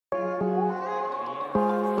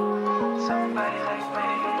Somebody like me.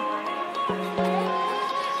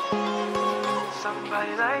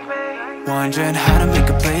 Somebody like me. Wondering how to make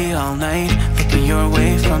a play all night, looking your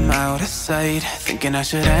way from out of sight, thinking I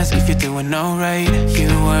should ask if you're doing alright. You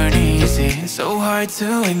weren't easy, so hard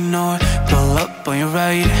to ignore. Pull up on your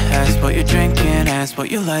right, ask what you're drinking, ask what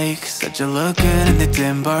you like. Said you look good in the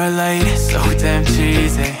dim bar light, so damn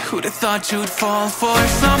cheesy. Who'd have thought you'd fall for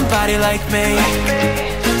somebody like me?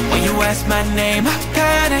 When you asked my name, I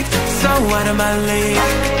panicked, so out of my league.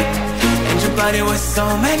 And your body was so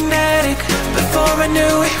magnetic. Before I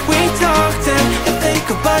knew it, we talked, and I think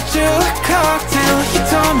about you a cocktail. You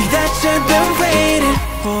told me that you've been waiting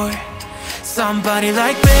for somebody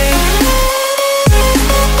like me.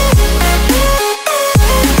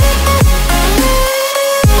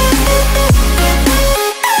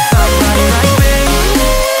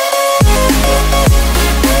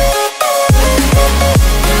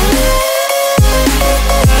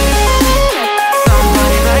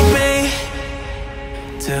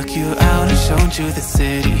 Took you out and showed you the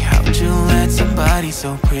city. How'd you let somebody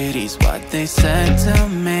so pretty's what they said to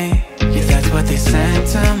me? Yeah, that's what they said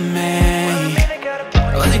to me.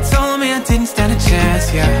 Well, they told me I didn't stand a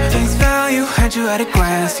chance, yeah. Face value, had you at a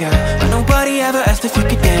glance, yeah. But nobody ever asked if you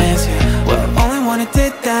could dance, yeah. Well, only one who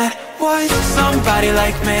did that was somebody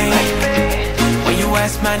like me. When you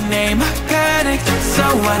asked my name, I panicked, so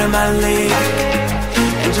out of my league.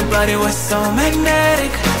 And your body was so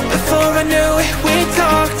magnetic. Before I knew it, we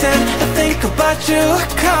talked, and I think about you a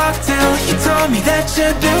cocktail. You told me that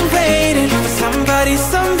you've been waiting for somebody,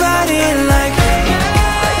 somebody like me.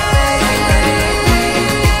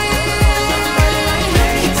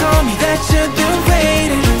 You told me that you've been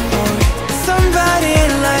waiting for somebody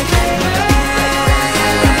like me.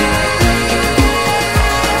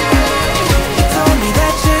 You told me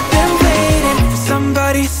that you've been waiting for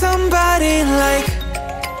somebody, somebody like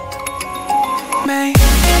me.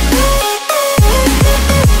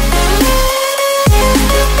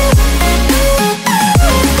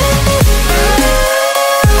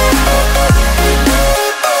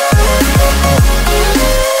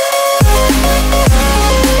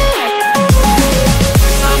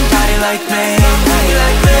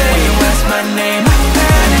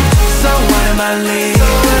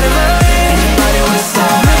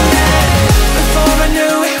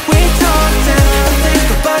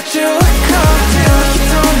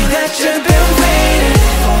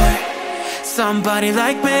 Somebody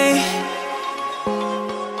like me.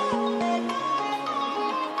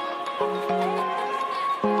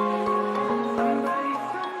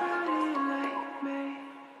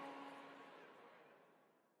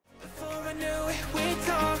 Before I knew it, we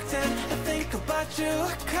talked, and I think about you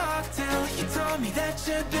a cocktail. You told me that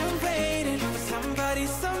you've been waiting.